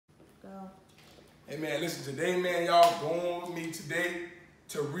Hey man, listen, today, man, y'all going with me today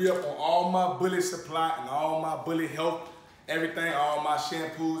to re-up on all my bullet supply and all my bullet health, everything, all my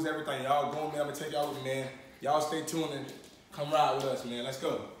shampoos, everything. Y'all going with me, I'm gonna take y'all with me, man. Y'all stay tuned and come ride with us, man. Let's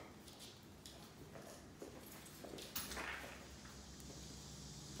go.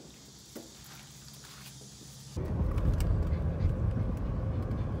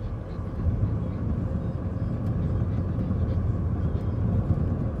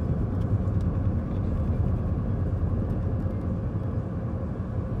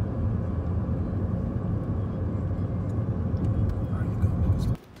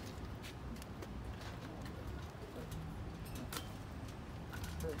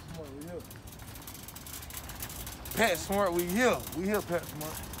 PetSmart, we here. We here,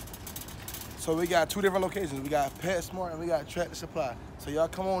 PetSmart. So we got two different locations. We got PetSmart and we got Tractor Supply. So y'all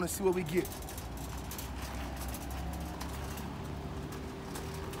come on and see what we get.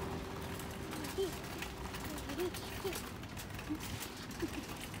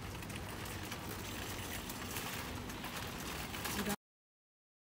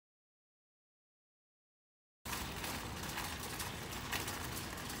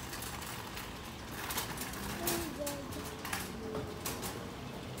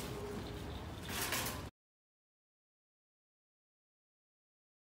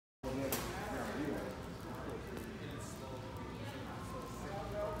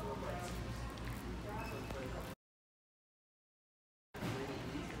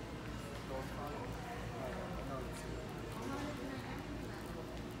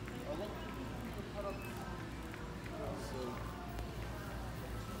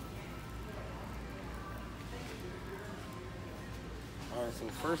 All right, so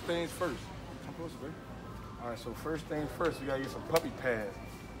first things first. Come closer, baby. All right, so first things first, we gotta get some puppy pads.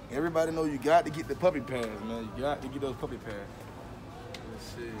 Everybody know you got to get the puppy pads, man. You got to get those puppy pads. Let's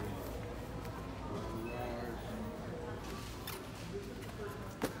see.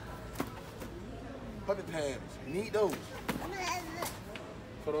 Puppy pads, you need those.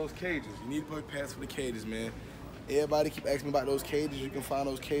 For those cages, you need puppy pads for the cages, man. Everybody keep asking me about those cages. You can find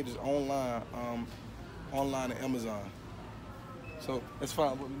those cages online, online at Amazon. So let's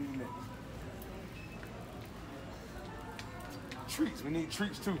find what we need next. Treats, we need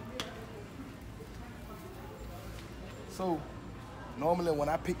treats too. So normally when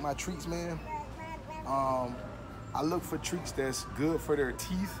I pick my treats, man, I look for treats that's good for their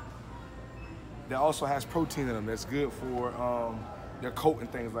teeth, that also has protein in them, that's good for their coat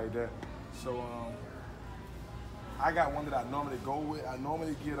and things like that. So I got one that I normally go with. I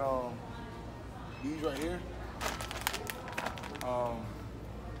normally get these right here.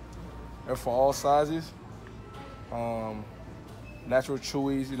 They're for all sizes. Natural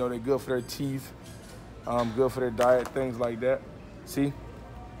chewies, you know, they're good for their teeth, good for their diet, things like that. See?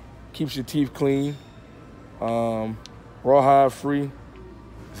 Keeps your teeth clean. Rawhide free,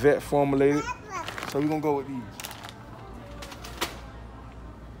 vet formulated. So we're gonna go with these.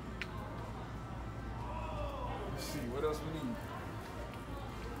 Let's see, what else we need?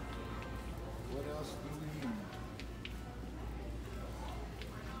 What else do we need?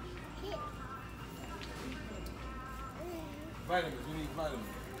 Vitamins, we need vitamins.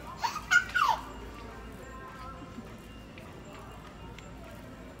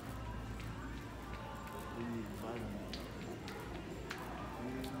 We need vitamins.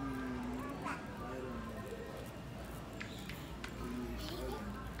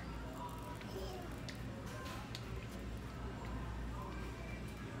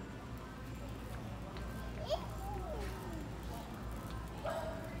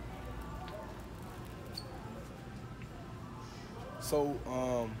 So,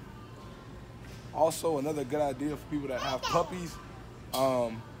 also another good idea for people that have puppies,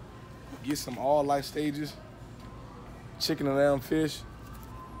 get some all life stages, chicken and lamb fish.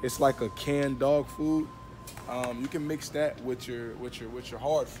 It's like a canned dog food. You can mix that with your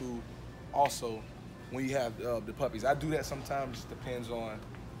hard food also when you have the puppies. I do that sometimes, just depends on,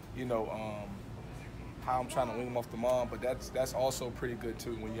 you know, how I'm trying to wean them off the mom, but that's also pretty good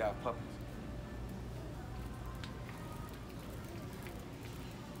too when you have puppies.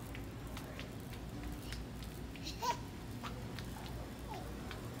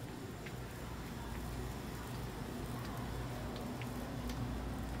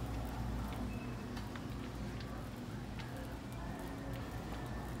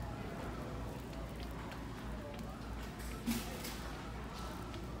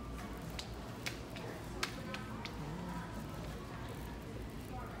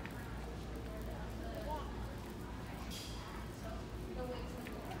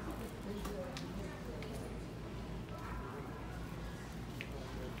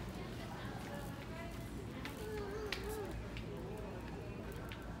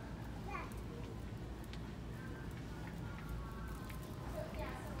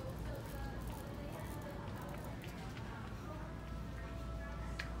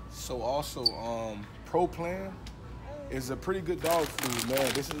 So also, Pro Plan is a pretty good dog food,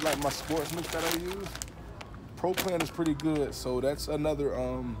 man. This is like my sports mix that I use. Pro Plan is pretty good, so that's another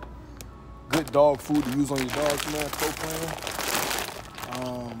good dog food to use on your dogs, man. Pro Plan.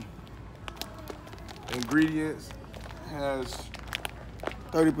 Ingredients has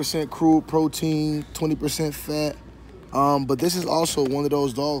 30% crude protein, 20% fat. But this is also one of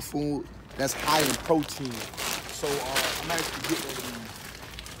those dog food that's high in protein. So I'm actually getting one of these.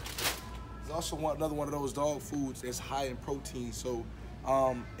 It's also another one of those dog foods that's high in protein. So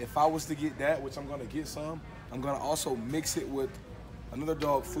if I was to get that, which I'm gonna get some, I'm gonna also mix it with another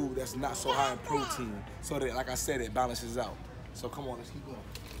dog food that's not so high in protein, so that, like I said, it balances out. So come on, let's keep going.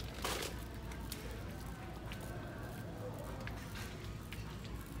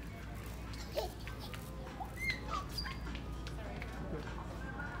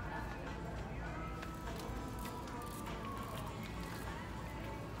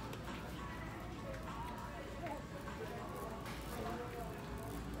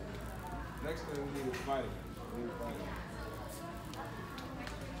 Next thing we need is vitamins.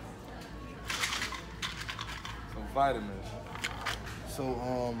 So vitamins. So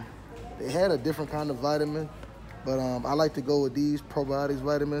they had a different kind of vitamin, but I like to go with these probiotics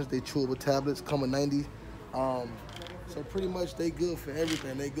vitamins. They chewable tablets, come with 90. So pretty much they good for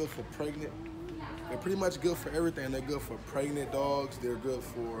everything. They good for pregnant. They're pretty much good for everything. They're good for pregnant dogs. They're good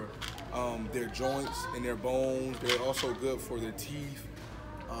for their joints and their bones. They're also good for their teeth.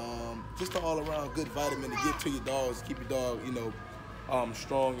 Just an all-around good vitamin to give to your dogs, keep your dog, you know,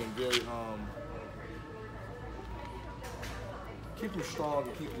 strong and very, keep them strong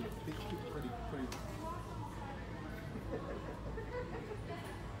and keep them pretty.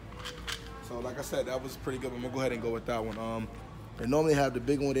 So like I said, that was pretty good. I'm gonna go ahead and go with that one. They normally have the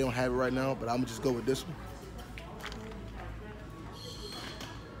big one. They don't have it right now, but I'm gonna just go with this one.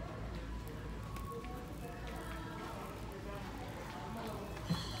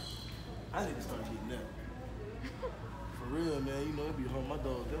 I need to start getting that. For real, man. You know, it be home. My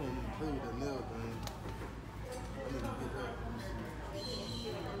dog, they don't even play with that nail thing. I need to get that.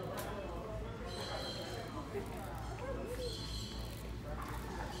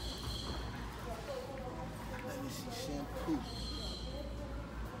 Let me see. Shampoo.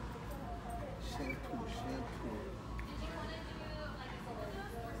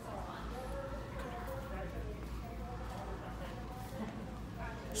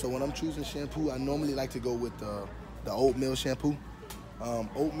 So when I'm choosing shampoo, I normally like to go with the oatmeal shampoo.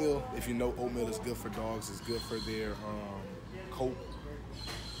 Oatmeal, if you know, oatmeal is good for dogs. It's good for their coat.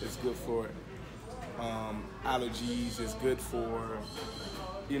 It's good for allergies. It's good for,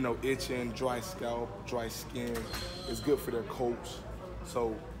 you know, itching, dry scalp, dry skin. It's good for their coats.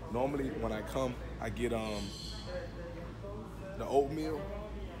 So normally when I come, I get the oatmeal,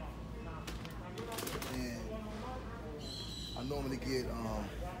 and I normally get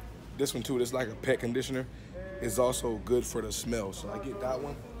this one too. This is like a pet conditioner. It's also good for the smell. So I get that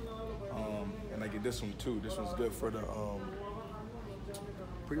one, and I get this one too. This one's good for the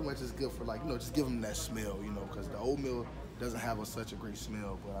pretty much it's good for, like, you know, just give them that smell, you know, because the oatmeal doesn't have such a great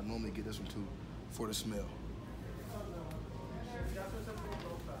smell. But I normally get this one too for the smell.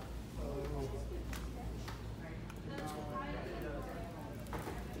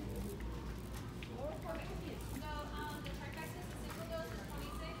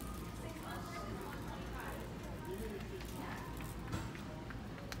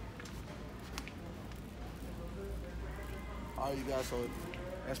 All right, you guys, so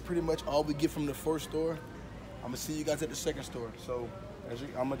that's pretty much all we get from the first store. I'm gonna see you guys at the second store. So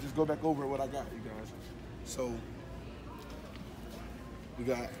I'm gonna just go back over what I got, you guys. So we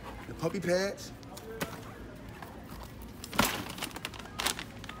got the puppy pads,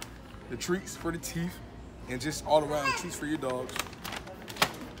 the treats for the teeth, and just all around treats for your dogs.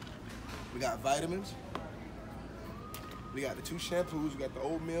 We got vitamins. We got the 2 shampoos. We got the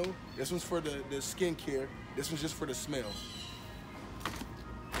oatmeal. This one's for the skin care. This one's just for the smell.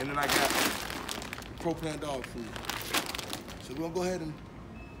 And then I got the Pro Plan dog food. So we're gonna go ahead and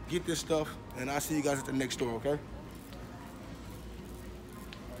get this stuff, and I'll see you guys at the next store, okay?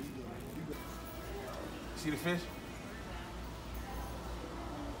 See the fish?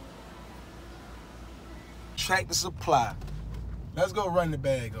 Tractor Supply. Let's go run the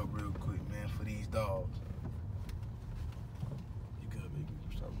bag up real quick, man, for these dogs. You good, baby?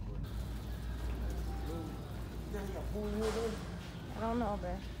 Stop recording. You got a pool in here, baby? I don't know,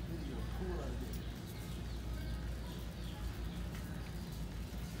 man. You need to get a pool out of here.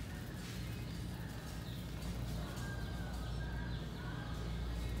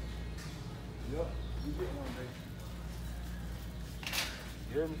 Yep, you get one, baby.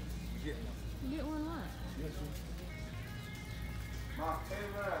 You hear me? You get one. Get one what? Yes, sir. My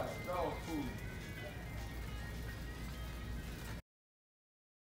favorite dog food.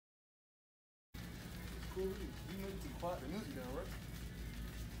 Cool. You need to quiet the music down, right?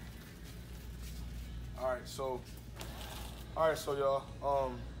 All right, so y'all.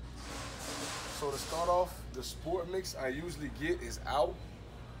 So to start off, the sport mix I usually get is out.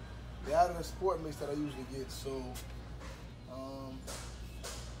 The out of the sport mix that I usually get. So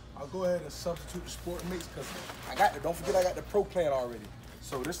I'll go ahead and substitute the sport mix because don't forget I got the Pro Plan already.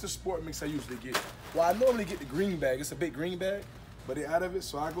 So this is the sport mix I usually get. Well, I normally get the green bag. It's a big green bag, but they're out of it,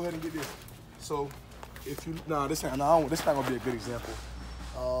 so I go ahead and get this. So if you this not gonna be a good example.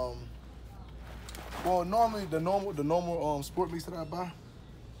 Well, normally the normal sport mix that I buy,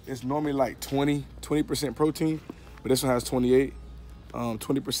 it's normally like 20% protein, but this one has 28,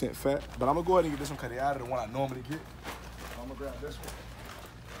 20% fat. But I'm gonna go ahead and get this one because they out of the one I normally get. I'm gonna grab this one.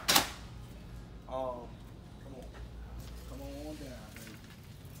 Come on down, baby.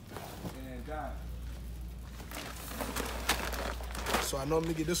 And down. So I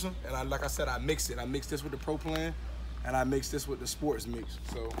normally get this one, and like I said, I mix it. I mix this with the Pro Plan, and I mix this with the sports mix.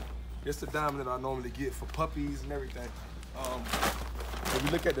 So it's the diamond that I normally get for puppies and everything. If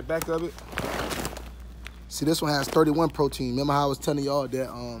you look at the back of it, see this one has 31 protein. Remember how I was telling y'all that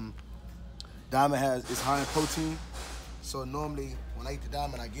diamond is high in protein? So normally when I eat the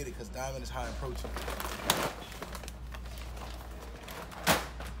diamond, I get it because diamond is high in protein.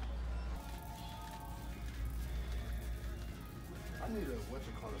 I need a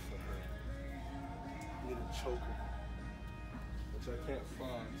whatchamacallit for her. I need a choker, which I can't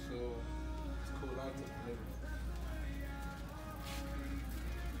find. So it's cool. I'll take it later.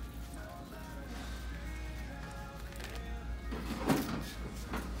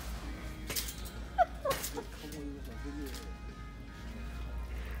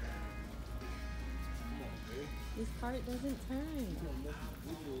 This cart doesn't turn.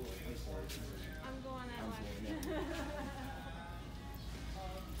 I'm going that way.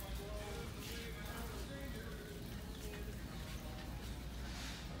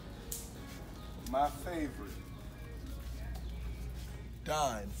 My favorite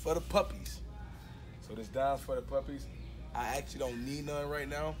dime for the puppies. So this dime for the puppies. I actually don't need none right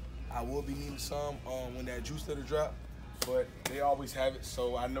now. I will be needing some when that juice letter drop, but they always have it,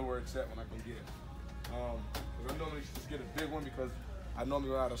 so I know where it's at when I can get it. I normally just get a big one because I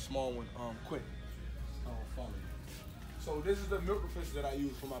normally run out a small one quick. So this is the milk replacer that I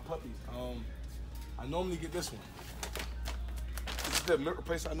use for my puppies. I normally get this one. This is the milk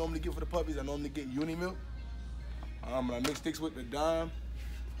replacer I normally get for the puppies. I normally get Uni Milk. And I mix this with the dime.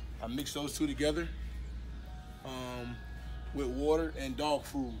 I mix those two together with water and dog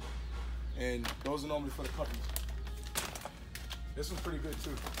food. And those are normally for the puppies. This one's pretty good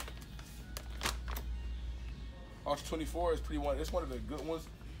too. Arch 24 is it's one of the good ones,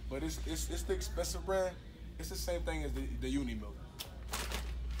 but it's the expensive brand. It's the same thing as the Uni Milk.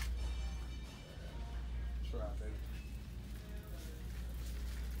 Try it, baby.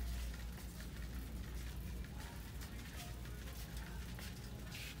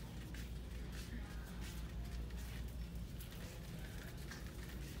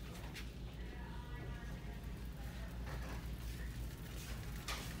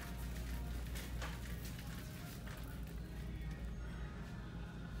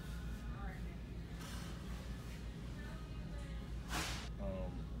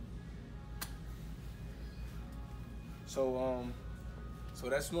 So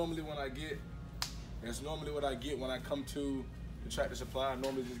that's normally what I get. That's normally what I get when I come to the Tractor Supply. I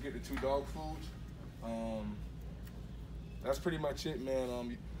normally just get the 2 dog foods. That's pretty much it,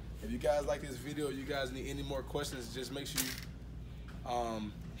 man. If you guys like this video, you guys need any more questions, just make sure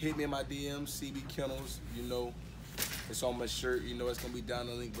you hit me in my DMs, CB Kennels. You know, it's on my shirt. You know, it's gonna be down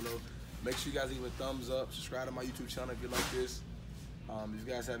the link below. Make sure you guys give a thumbs up. Subscribe to my YouTube channel if you like this. If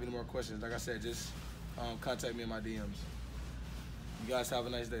you guys have any more questions, like I said, just contact me in my DMs. You guys have a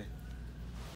nice day.